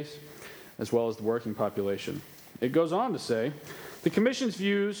taxation base as well as the working population. It goes on to say, the Commission's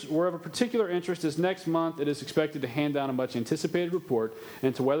views were of a particular interest as next month it is expected to hand down a much anticipated report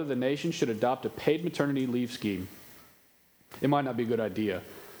into whether the nation should adopt a paid maternity leave scheme. It might not be a good idea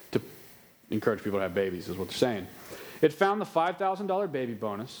to encourage people to have babies, is what they're saying. It found the $5,000 baby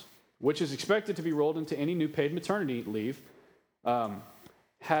bonus, which is expected to be rolled into any new paid maternity leave,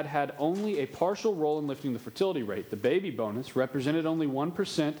 had only a partial role in lifting the fertility rate. The baby bonus represented only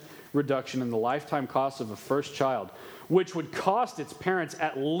 1% reduction in the lifetime cost of a first child, which would cost its parents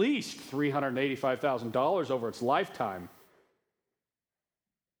at least $385,000 over its lifetime.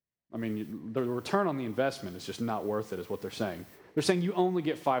 I mean, the return on the investment is just not worth it, is what they're saying. They're saying you only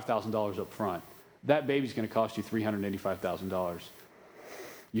get $5,000 up front. That baby's going to cost you $385,000.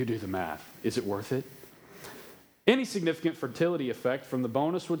 You do the math. Is it worth it? Any significant fertility effect from the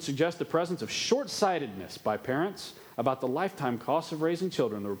bonus would suggest the presence of short-sightedness by parents about the lifetime costs of raising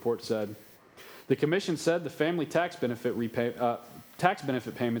children, the report said. The commission said the family tax benefit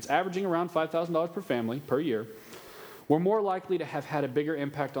payments averaging around $5,000 per family per year were more likely to have had a bigger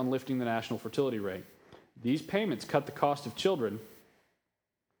impact on lifting the national fertility rate. These payments cut the cost of children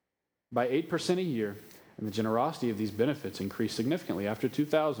by 8% a year, and the generosity of these benefits increased significantly after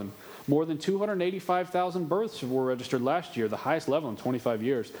 2000. More than 285,000 births were registered last year, the highest level in 25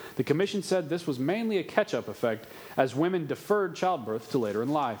 years. The commission said this was mainly a catch-up effect as women deferred childbirth to later in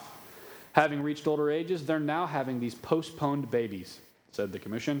life. Having reached older ages, they're now having these postponed babies, said the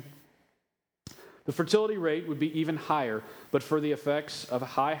commission. The fertility rate would be even higher, but for the effects of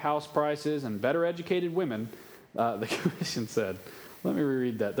high house prices and better educated women, the commission said, let me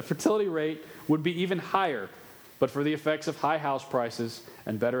reread that. The fertility rate would be even higher, but for the effects of high house prices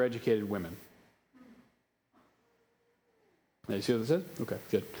and better educated women. Now, you see what this is? Okay,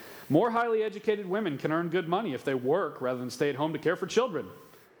 good. More highly educated women can earn good money if they work rather than stay at home to care for children.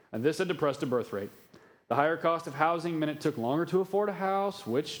 And this had depressed the birth rate. The higher cost of housing meant it took longer to afford a house,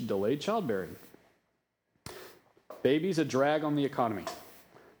 which delayed childbearing. Babies a drag on the economy.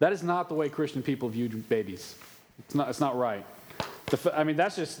 That is not the way Christian people view babies. It's not right.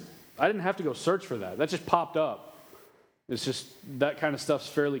 That's just, I didn't have to go search for that. That just popped up. It's just, that kind of stuff's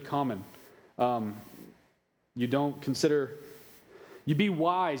fairly common. You be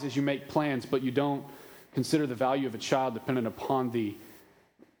wise as you make plans, but you don't consider the value of a child dependent upon the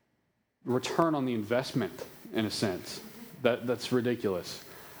return on the investment, in a sense. That's ridiculous.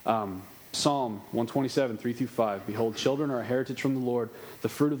 Psalm 127, 3-5. Behold, children are a heritage from the Lord, the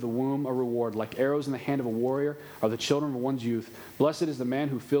fruit of the womb a reward. Like arrows in the hand of a warrior are the children of one's youth. Blessed is the man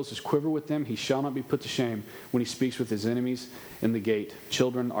who fills his quiver with them. He shall not be put to shame when he speaks with his enemies in the gate.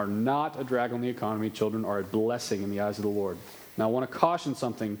 Children are not a drag on the economy. Children are a blessing in the eyes of the Lord. Now, I want to caution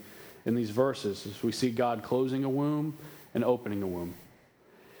something in these verses as we see God closing a womb and opening a womb.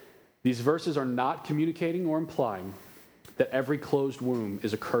 These verses are not communicating or implying that every closed womb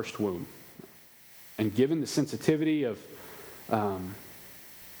is a cursed womb. And given the sensitivity of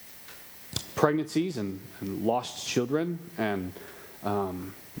pregnancies and lost children and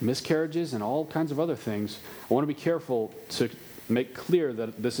miscarriages and all kinds of other things, I want to be careful to make clear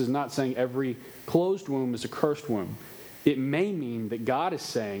that this is not saying every closed womb is a cursed womb. It may mean that God is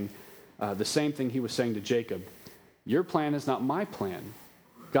saying the same thing he was saying to Jacob. Your plan is not my plan.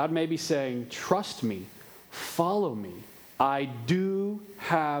 God may be saying, trust me, follow me. I do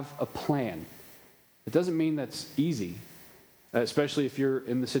have a plan. It doesn't mean that's easy, especially if you're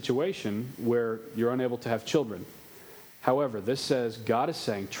in the situation where you're unable to have children. However, this says, God is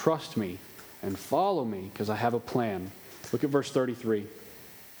saying, trust me and follow me because I have a plan. Look at verse 33.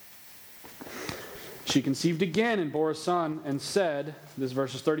 She conceived again and bore a son and said, this is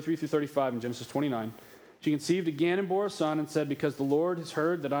verses 33-35 in Genesis 29. She conceived again and bore a son and said, because the Lord has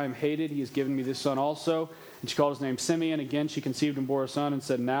heard that I am hated, he has given me this son also. And she called his name Simeon. Again she conceived and bore a son and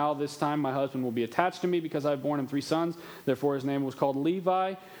said, now this time my husband will be attached to me because I have borne him 3 sons. Therefore his name was called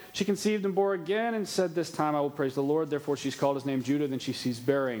Levi. She conceived and bore again and said, this time I will praise the Lord. Therefore she's called his name Judah. Then she ceased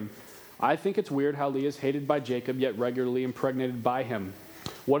bearing. I think it's weird how Leah is hated by Jacob, yet regularly impregnated by him.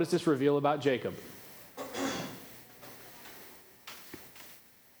 What does this reveal about Jacob?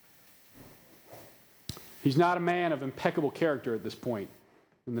 He's not a man of impeccable character at this point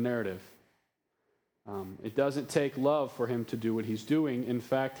in the narrative. It doesn't take love for him to do what he's doing. In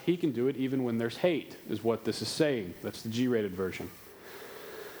fact, he can do it even when there's hate, is what this is saying. That's the G-rated version.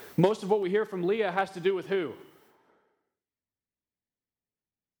 Most of what we hear from Leah has to do with who?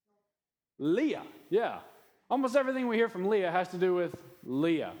 Leah, yeah. Almost everything we hear from Leah has to do with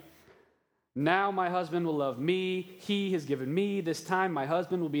Leah. Now my husband will love me. He has given me. This time my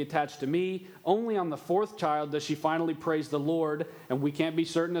husband will be attached to me. Only on the 4th child does she finally praise the Lord, and we can't be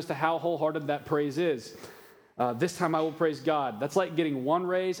certain as to how wholehearted that praise is. This time I will praise God. That's like getting one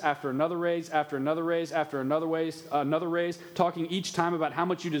raise after another raise after another raise after another raise, talking each time about how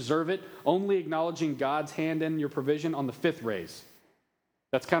much you deserve it, only acknowledging God's hand in your provision on the 5th raise.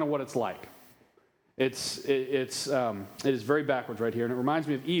 That's kind of what it's like. It is very backwards right here, and it reminds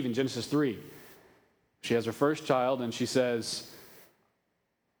me of Eve in Genesis 3. She has her first child, and she says,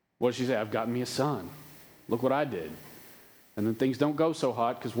 what does she say? I've gotten me a son. Look what I did. And then things don't go so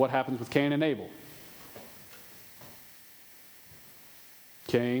hot, because what happens with Cain and Abel?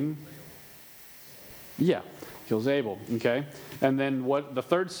 Cain, kills Abel, okay? And then what the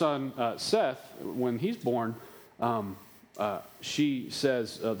 3rd son, Seth, when he's born, she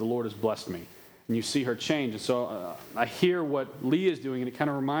says, the Lord has blessed me. And you see her change. And so I hear what Leah is doing, and it kind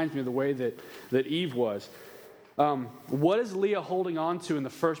of reminds me of the way that Eve was. What is Leah holding on to in the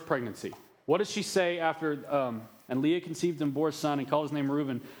first pregnancy? What does she say after, and Leah conceived and bore a son and called his name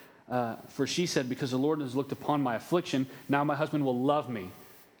Reuben, for she said, because the Lord has looked upon my affliction, now my husband will love me.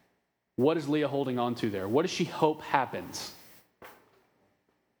 What is Leah holding on to there? What does she hope happens?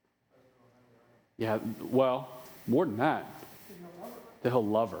 Yeah, well, more than that. That he'll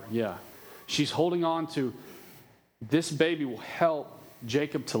love her, yeah. She's holding on to, this baby will help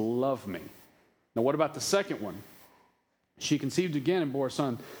Jacob to love me. Now, what about the second one? She conceived again and bore a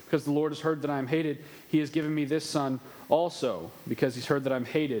son. Because the Lord has heard that I am hated, he has given me this son also. Because he's heard that I'm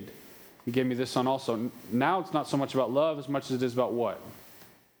hated, he gave me this son also. Now it's not so much about love as much as it is about what?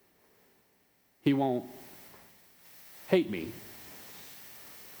 he won't hate me.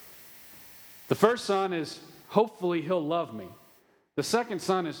 The first son is, hopefully he'll love me. The second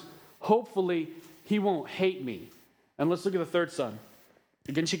son is, hopefully he won't hate me. And let's look at the third son.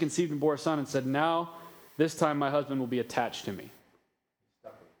 Again, she conceived and bore a son and said, now, this time my husband will be attached to me.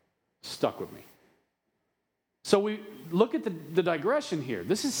 Stuck with me. So we look at the digression here.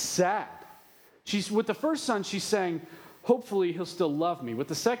 This is sad. With the first son, she's saying, hopefully he'll still love me. With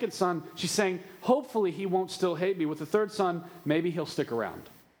the second son, she's saying, hopefully he won't still hate me. With the third son, maybe he'll stick around.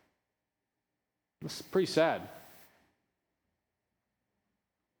 This is pretty sad.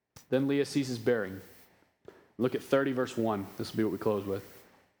 Then Leah ceases bearing. Look at 30, verse 1. This will be what we close with.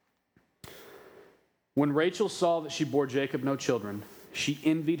 When Rachel saw that she bore Jacob no children, she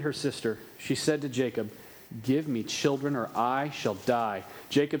envied her sister. She said to Jacob, give me children or I shall die.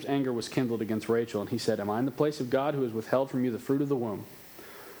 Jacob's anger was kindled against Rachel, and he said, am I in the place of God who has withheld from you the fruit of the womb?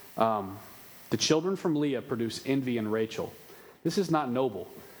 The children from Leah produce envy in Rachel. This is not noble.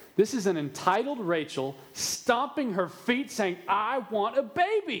 This is an entitled Rachel stomping her feet saying, I want a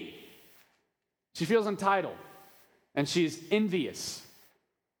baby. She feels entitled, and she's envious.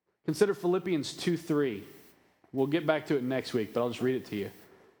 Consider Philippians 2:3. We'll get back to it next week, but I'll just read it to you.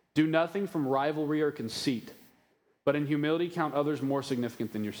 Do nothing from rivalry or conceit, but in humility count others more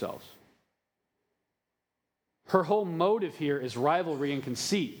significant than yourselves. Her whole motive here is rivalry and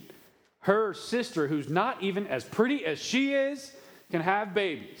conceit. Her sister, who's not even as pretty as she is, can have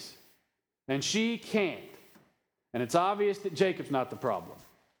babies, and she can't. And it's obvious that Jacob's not the problem,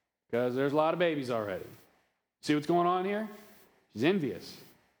 because there's a lot of babies already. See what's going on here? She's envious.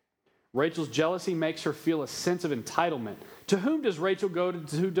 Rachel's jealousy makes her feel a sense of entitlement. To whom does Rachel go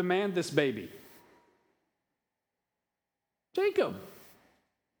to demand this baby? Jacob.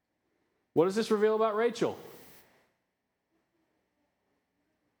 What does this reveal about Rachel?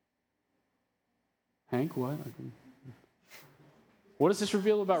 Hank, what? What does this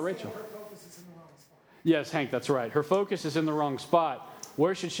reveal about Rachel? Her focus is in the wrong spot. Yes, Hank, that's right. Her focus is in the wrong spot.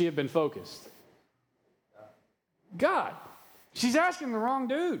 Where should she have been focused? God. She's asking the wrong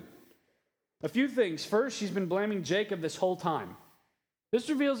dude. A few things. First, she's been blaming Jacob this whole time. This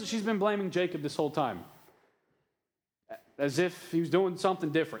reveals that she's been blaming Jacob this whole time. As if he was doing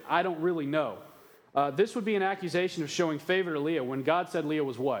something different. I don't really know. This would be an accusation of showing favor to Leah when God said Leah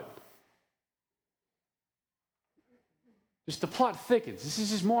was what? Just the plot thickens. This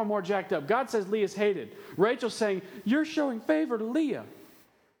is just more and more jacked up. God says Leah's hated. Rachel's saying, you're showing favor to Leah.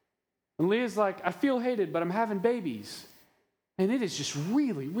 And Leah's like, I feel hated, but I'm having babies. And it is just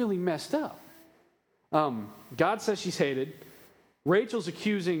really, really messed up. God says she's hated. Rachel's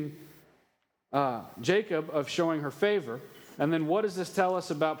accusing Jacob of showing her favor. And then what does this tell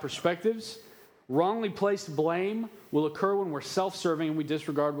us about perspectives? Wrongly placed blame will occur when we're self-serving and we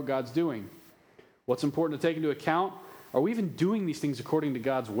disregard what God's doing. What's important to take into account? Are we even doing these things according to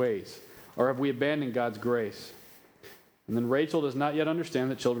God's ways? Or have we abandoned God's grace? And then Rachel does not yet understand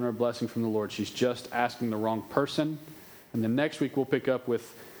that children are a blessing from the Lord. She's just asking the wrong person. And then next week we'll pick up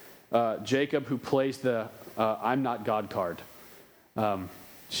with Jacob, who plays the I'm not God card.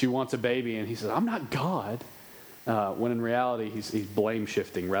 She wants a baby, and he says, I'm not God. When in reality, he's blame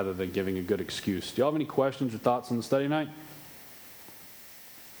shifting rather than giving a good excuse. Do y'all have any questions or thoughts on the study night?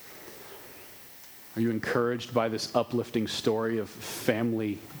 Are you encouraged by this uplifting story of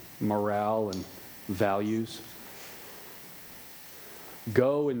family morale and values?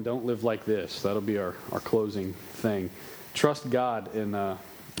 Go and don't live like this. That'll be our closing thing. Trust God in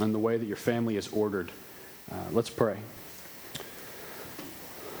the way that your family is ordered. Let's pray.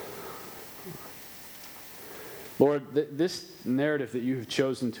 Lord, this narrative that you have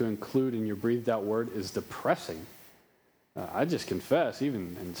chosen to include in your breathed out word is depressing. I just confess,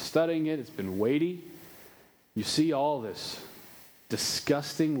 even in studying it, it's been weighty. You see all this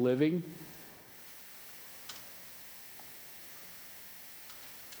disgusting living.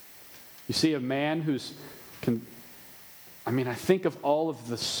 You see a man who's, I think of all of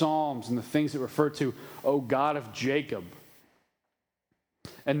the Psalms and the things that refer to, oh God of Jacob.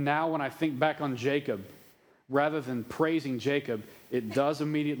 And now when I think back on Jacob, rather than praising Jacob, it does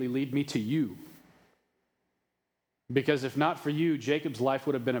immediately lead me to you. Because if not for you, Jacob's life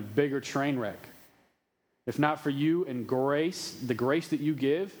would have been a bigger train wreck. If not for you and grace, the grace that you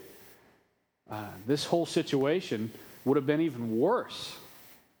give, this whole situation would have been even worse.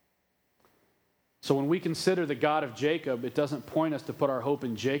 So when we consider the God of Jacob, it doesn't point us to put our hope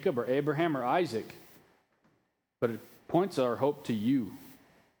in Jacob or Abraham or Isaac, but it points our hope to you.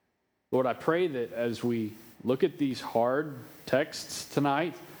 Lord, I pray that as we look at these hard texts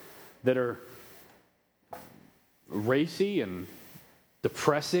tonight that are racy and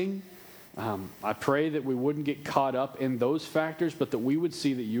depressing, I pray that we wouldn't get caught up in those factors, but that we would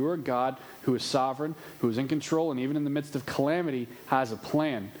see that you are a God who is sovereign, who is in control, and even in the midst of calamity has a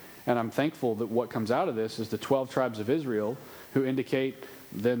plan. And I'm thankful that what comes out of this is the 12 tribes of Israel, who indicate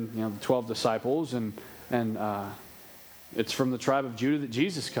then the 12 disciples, and it's from the tribe of Judah that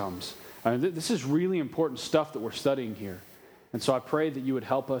Jesus comes. I mean, this is really important stuff that we're studying here. And so I pray that you would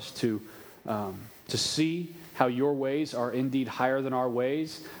help us to see how your ways are indeed higher than our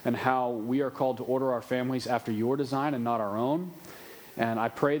ways, and how we are called to order our families after your design and not our own. And I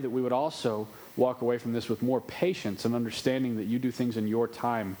pray that we would also walk away from this with more patience and understanding that you do things in your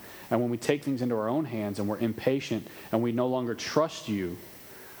time. And when we take things into our own hands and we're impatient and we no longer trust you,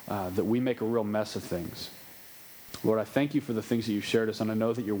 that we make a real mess of things. Lord, I thank you for the things that you've shared us, and I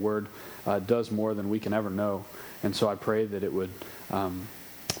know that your word does more than we can ever know. And so I pray that it would,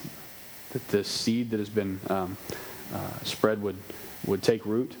 that this seed that has been spread would take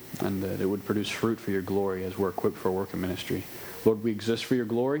root, and that it would produce fruit for your glory as we're equipped for work and ministry. Lord, we exist for your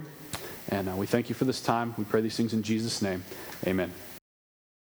glory, and we thank you for this time. We pray these things in Jesus' name. Amen.